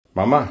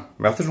Mamá,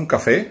 ¿me haces un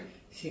café?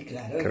 Sí,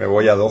 claro. Que me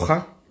voy a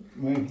Doha.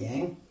 Muy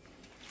bien.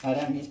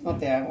 Ahora mismo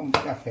te hago un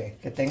café.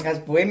 Que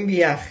tengas buen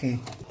viaje.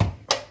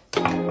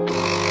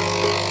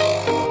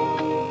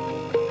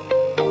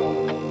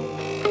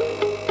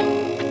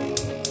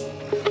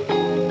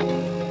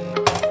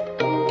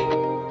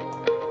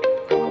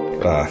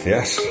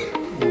 Gracias.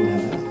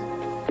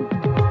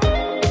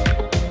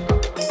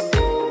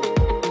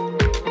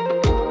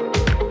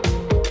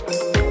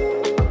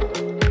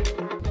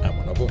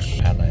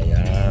 And I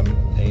am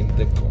in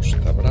the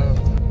Costa Brava,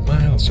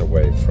 miles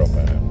away from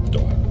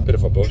Doha. Bit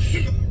of a bus,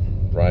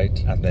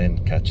 right, and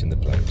then catching the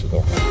plane to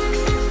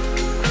Doha.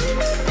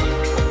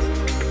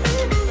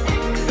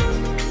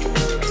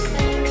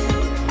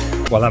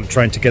 While I'm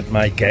trying to get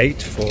my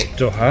gate for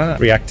Doha,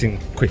 reacting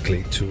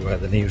quickly to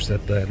the news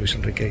that Luis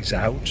Enrique is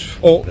out,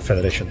 or the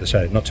federation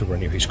decided not to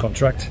renew his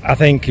contract. I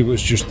think it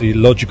was just the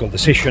logical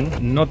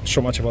decision, not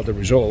so much about the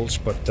results,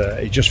 but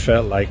it just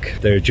felt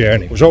like their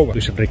journey was over.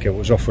 Luis Enrique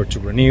was offered to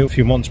renew a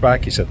few months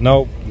back. He said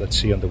no, let's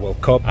see on the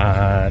World Cup,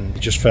 and it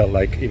just felt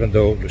like, even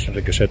though Luis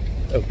Enrique said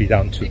it'll be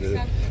down to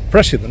the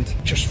president,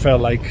 it just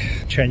felt like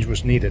change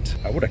was needed.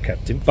 I would have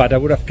kept him, but I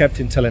would have kept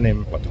him telling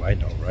him, what do I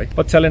know, right?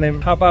 But telling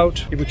him, how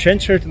about if we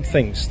change certain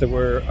things? There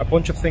were a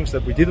bunch of things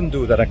that we didn't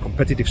do that a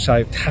competitive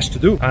side has to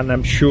do, and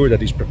I'm sure that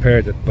he's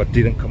prepared it, but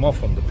didn't come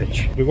off on the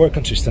pitch. We were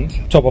consistent,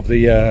 top of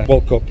the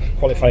World Cup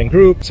qualifying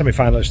group,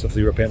 semi-finalist of the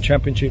European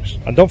Championships,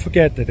 and don't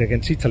forget that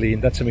against Italy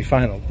in that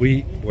semi-final,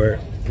 we were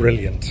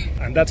brilliant.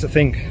 And that's the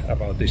thing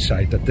about this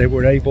side, that they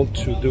were able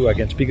to do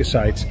against bigger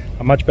sides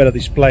a much better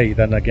display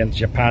than against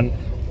Japan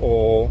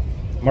or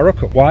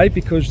Morocco. Why?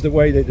 Because the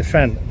way they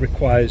defend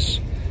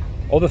requires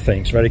other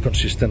things, very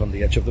consistent on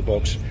the edge of the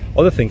box,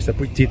 other things that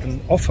we didn't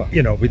offer.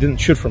 You know, we didn't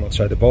shoot from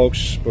outside the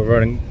box, we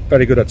weren't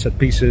very good at set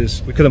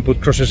pieces, we couldn't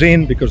put crosses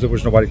in because there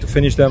was nobody to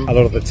finish them a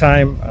lot of the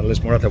time,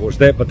 unless Morata was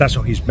there, but that's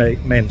not his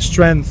main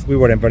strength. We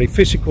weren't very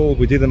physical,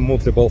 we didn't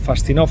move the ball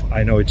fast enough.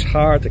 I know it's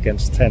hard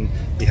against 10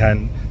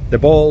 behind the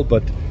ball,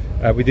 but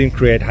we didn't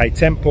create high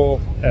tempo,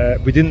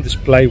 we didn't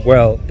display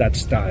well that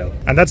style.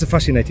 And that's a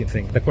fascinating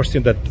thing, the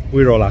question that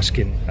we're all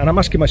asking, and I'm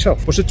asking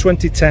myself, was it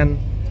 2010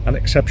 an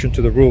exception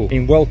to the rule?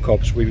 In World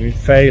Cups we've been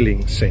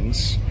failing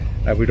since.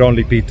 We'd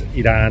only beat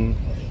Iran,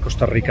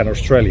 Costa Rica and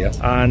Australia,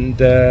 and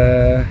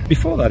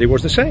before that it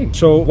was the same.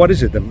 So what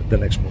is it, the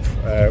next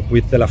move?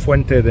 With De La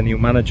Fuente, the new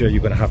manager,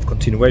 you're going to have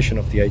continuation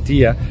of the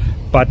idea,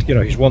 but you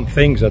know, he's won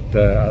things at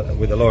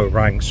with a lower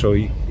rank, so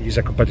he's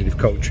a competitive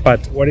coach.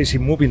 But what is he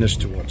moving us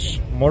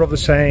towards? More of the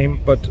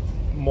same, but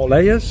more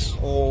layers,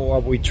 or are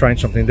we trying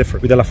something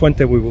different? With De La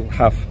Fuente we will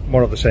have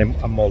more of the same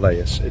and more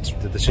layers. It's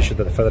the decision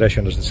that the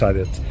federation has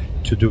decided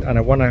to do, and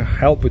I want to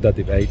help with that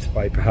debate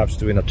by perhaps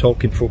doing a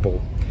talk in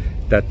football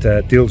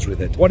that deals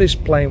with it. What is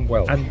playing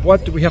well and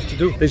what do we have to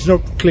do? There's no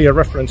clear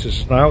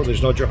references now.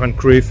 There's no Johan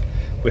Cruyff.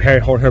 We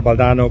heard Jorge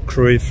Valdano,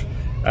 Cruyff,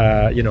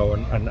 you know,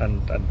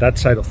 and that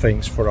side of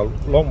things for a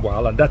long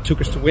while, and that took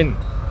us to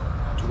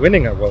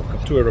winning a World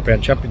Cup, 2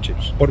 European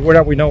Championships. But where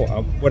are we now?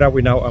 Where are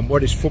we now, and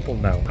what is football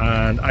now?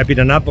 And I've been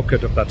an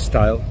advocate of that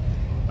style.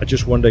 I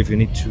just wonder if you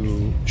need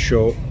to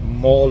show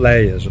more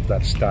layers of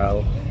that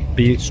style,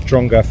 be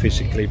stronger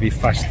physically, be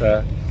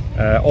faster,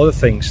 other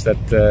things that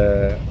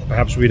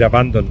perhaps we'd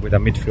abandoned with a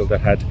midfield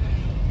that had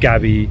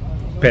Gavi,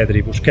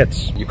 Pedri,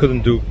 Busquets. You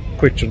couldn't do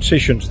quick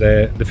transitions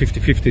there. The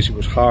 50-50s, it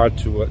was hard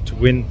to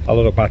win a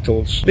lot of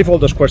battles. Leave all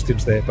those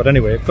questions there. But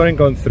anyway,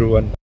 going through,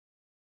 and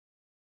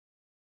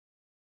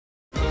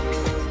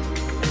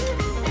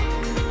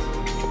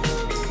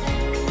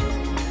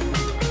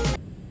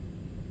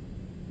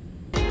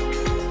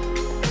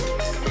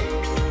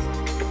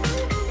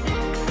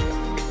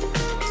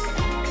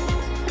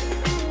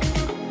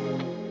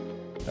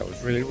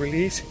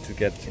really easy to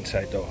get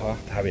inside Doha,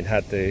 having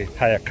had the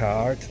hire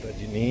card that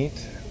you need,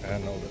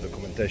 and all the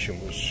documentation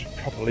was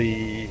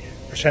properly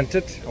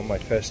presented on my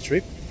first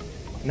trip.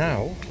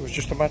 Now it was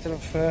just a matter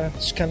of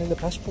scanning the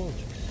passport,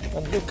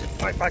 and look,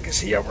 my bag is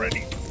here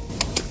already.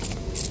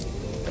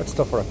 Let's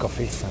stop for a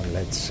coffee and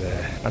let's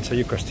answer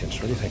your questions.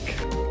 What do you think?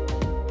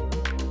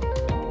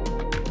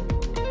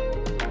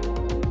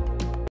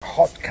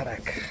 Hot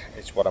karak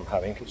is what I'm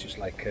having, which is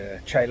like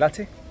chai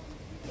latte.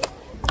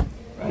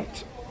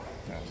 Right.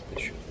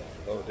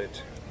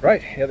 Loaded.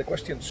 Right, here are the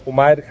questions.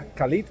 Umair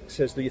Khalid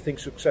says, do you think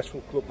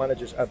successful club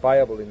managers are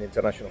viable in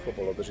international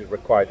football, or does it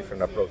require a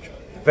different approach?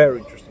 Very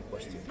interesting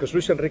question. Because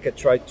Luis Enrique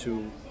tried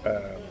to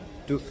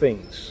do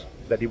things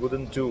that he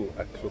wouldn't do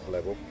at club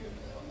level,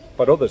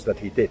 but others that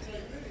he did.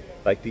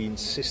 Like the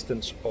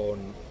insistence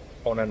on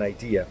an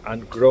idea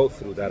and grow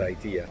through that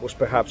idea was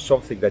perhaps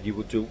something that you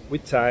would do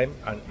with time,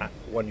 and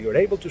when you're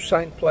able to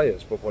sign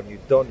players, but when you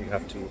don't, you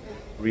have to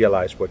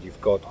realize what you've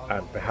got,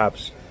 and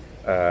perhaps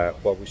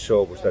what we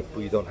saw was that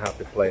we don't have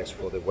the players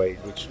for the way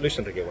which Luis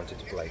Enrique wanted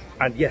to play.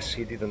 And yes,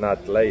 he didn't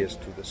add layers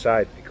to the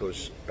side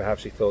because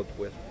perhaps he thought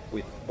with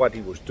what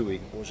he was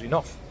doing was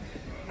enough.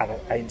 And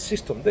I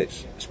insist on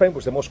this. Spain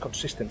was the most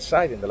consistent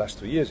side in the last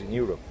 2 years in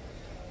Europe.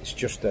 It's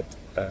just that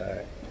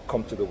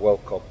come to the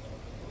World Cup,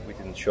 we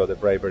didn't show the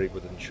bravery,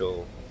 we didn't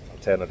show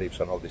alternatives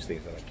and all these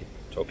things that I keep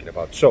talking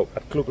about. So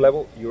at club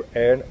level, you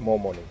earn more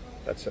money.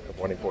 That's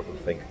one important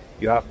thing.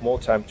 You have more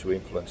time to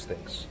influence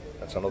things.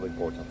 That's another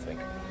important thing.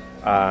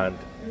 And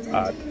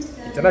at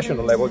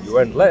international level, you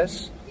earn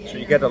less. So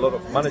you get a lot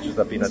of managers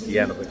that have been at the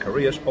end of their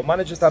careers, or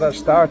managers that are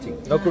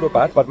starting, not good or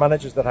bad, but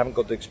managers that haven't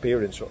got the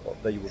experience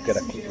that you will get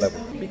at club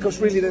level. Because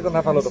really they don't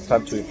have a lot of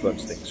time to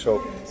influence things.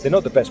 So they're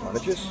not the best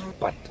managers,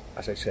 but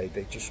as I say,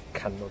 they just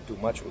cannot do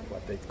much with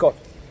what they've got.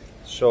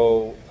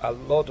 So a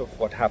lot of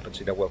what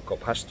happens in a World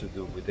Cup has to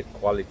do with the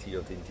quality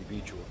of the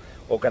individual.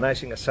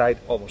 Organising a side,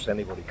 almost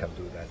anybody can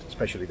do that,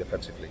 especially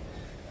defensively.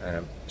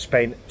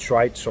 Spain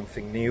tried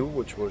something new,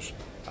 which was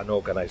an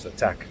organised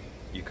attack.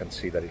 You can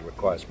see that it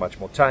requires much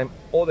more time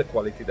or the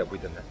quality that we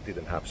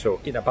didn't have.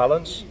 So in a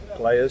balance,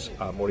 players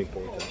are more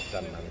important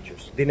than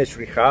managers. Dinesh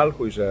Rihal,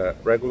 who is a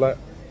regular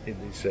in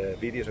these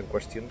videos and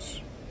questions,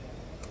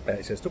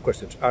 he says 2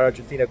 questions. Are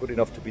Argentina good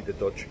enough to beat the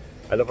Dutch?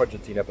 I love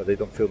Argentina, but they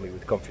don't fill me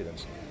with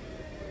confidence.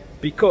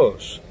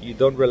 Because you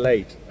don't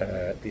relate,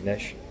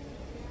 Dinesh,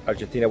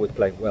 Argentina with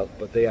playing well,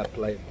 but they are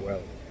playing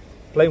well.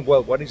 Playing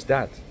well, what is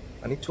that?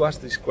 I need to ask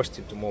this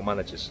question to more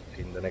managers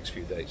in the next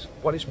few days.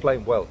 What is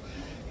playing well?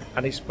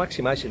 And it's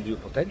maximizing your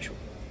potential,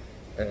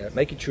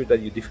 making sure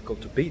that you're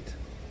difficult to beat,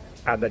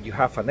 and that you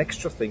have an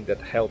extra thing that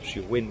helps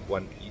you win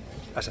when,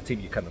 as a team,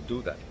 you cannot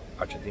do that.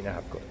 Argentina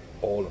have got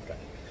all of that.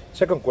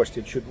 Second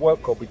question, should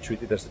World Cup be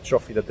treated as the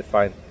trophy that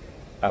defines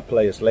a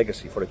player's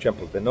legacy? For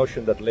example, the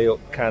notion that Leo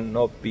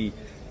cannot be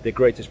the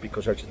greatest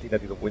because Argentina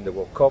didn't win the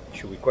World Cup,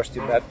 should we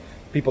question that?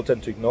 People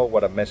tend to ignore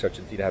what a mess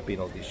Argentina have been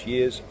all these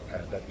years,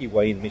 that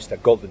Higuain missed a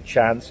golden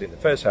chance in the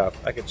first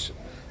half against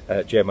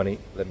Germany,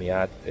 let me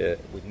add,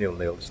 with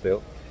 0-0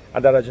 still,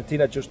 and that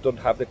Argentina just don't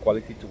have the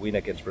quality to win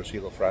against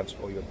Brazil or France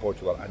or even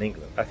Portugal and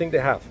England. I think they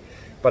have,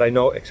 but I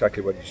know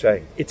exactly what you're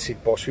saying. It's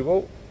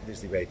impossible.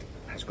 This debate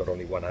has got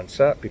only one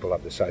answer. People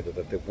have decided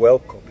that the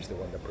World Cup is the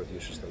one that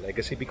produces the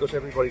legacy because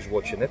everybody's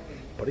watching it,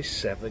 but it's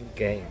 7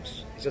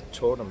 games. It's a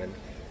tournament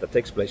that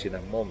takes place in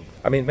a month.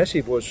 I mean,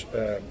 Messi was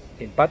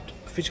in bad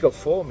physical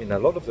form in a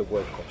lot of the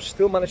World Cups,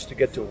 still managed to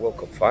get to a World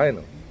Cup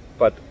final,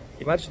 but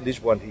imagine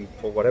this one, he,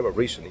 for whatever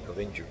reason, he got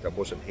injured and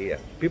wasn't here.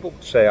 People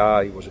would say,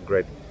 he wasn't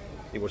great,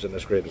 he wasn't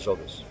as great as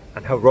others.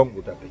 And how wrong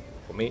would that be?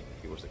 For me,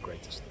 he was the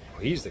greatest.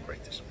 He's the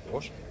greatest, of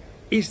course.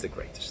 He's the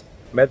greatest.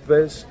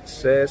 Medvez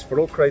says, for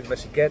all credit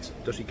Messi gets,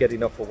 does he get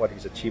enough for what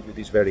he's achieved with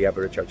this very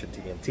average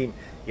Argentinian team?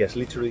 He has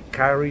literally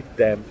carried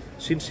them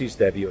since his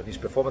debut, and his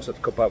performance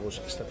at Copa was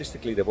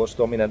statistically the most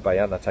dominant by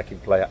an attacking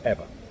player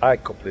ever. I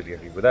completely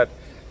agree with that.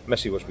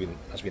 Messi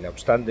has been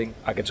outstanding.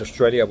 Against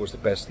Australia was the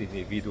best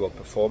individual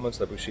performance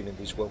that we've seen in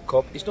this World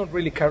Cup. He's not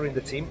really carrying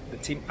the team. The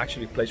team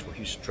actually plays for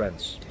his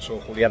strengths.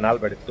 So Julian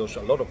Alvarez does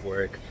a lot of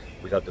work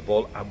without the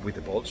ball and with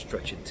the ball,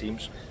 stretching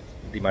teams.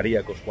 Di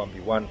Maria goes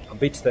 1v1 and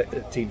beats the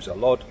teams a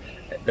lot.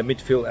 The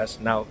midfield has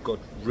now got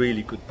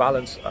really good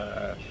balance.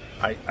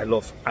 I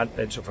love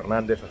Enzo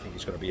Fernandez. I think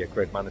he's going to be a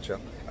great manager,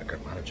 a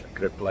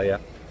great player.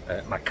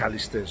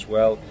 McAllister as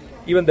well.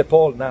 Even De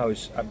Paul now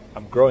is,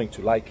 I'm growing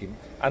to like him.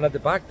 And at the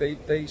back,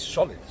 they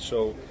solid,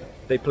 so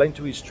they play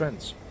into his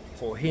strengths.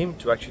 For him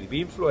to actually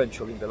be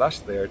influential in the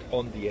last third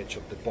on the edge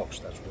of the box,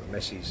 that's where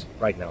Messi is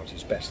right now is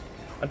his best.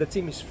 And the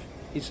team is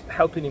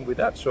helping him with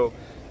that, so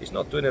he's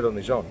not doing it on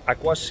his own.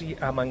 Akwasi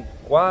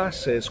Amankwa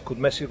says, could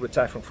Messi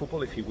retire from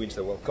football if he wins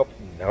the World Cup?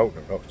 No,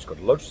 he's got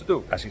loads to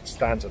do. As it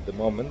stands at the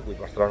moment, with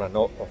Barcelona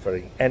not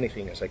offering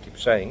anything, as I keep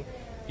saying,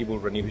 he will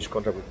renew his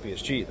contract with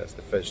PSG. That's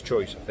the first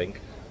choice, I think,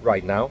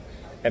 right now.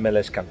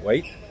 MLS can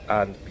wait,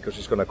 and because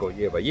he's going to go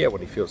year by year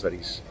when he feels that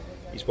his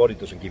body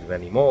doesn't give him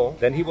any more,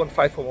 then he won't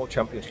fight for more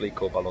Champions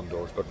League or Ballon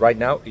d'Ors. But right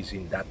now, he's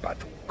in that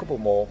battle. A couple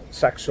more.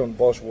 Saxon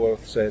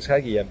Bosworth says, hi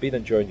Guillem, been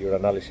enjoying your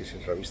analysis in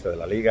Revista de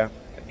la Liga.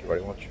 Thank you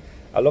very much.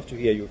 I'd love to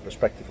hear your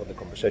perspective on the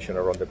conversation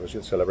around the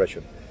Brazil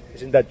celebration.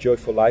 Isn't that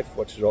joyful life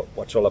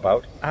what's all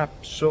about?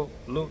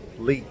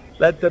 Absolutely.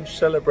 Let them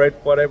celebrate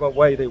whatever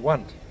way they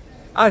want.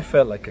 I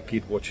felt like a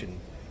kid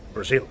watching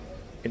Brazil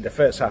in the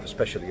first half,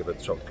 especially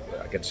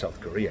against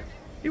South Korea.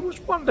 It was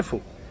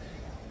wonderful.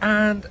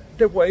 And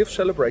the way of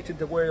celebrating,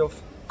 the way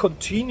of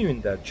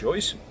continuing that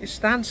joy is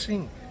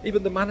dancing.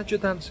 Even the manager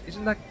dance.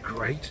 Isn't that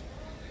great?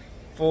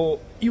 For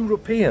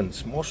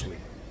Europeans, mostly.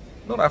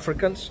 Not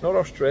Africans, not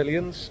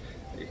Australians,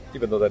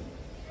 even though that,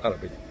 I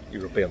don't know,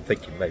 European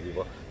thinking maybe,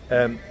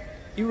 but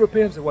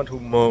Europeans are the ones who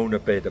moan a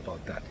bit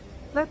about that.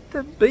 Let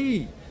them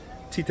be.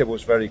 Tite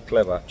was very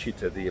clever,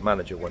 Chita, the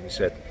manager, when he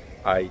said,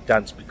 I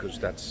dance because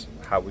that's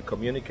how we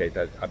communicate.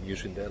 I'm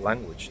using their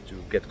language to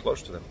get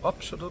close to them.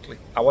 Absolutely.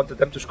 I wanted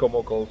them to score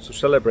more goals, to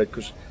celebrate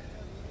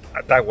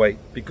that way,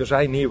 because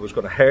I knew it was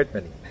going to hurt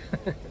many.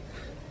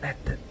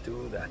 Let them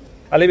do that.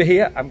 I'll leave it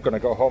here. I'm going to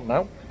go home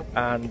now.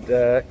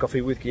 And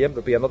Coffee with Guillem,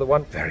 there'll be another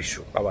one very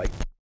soon. Bye-bye.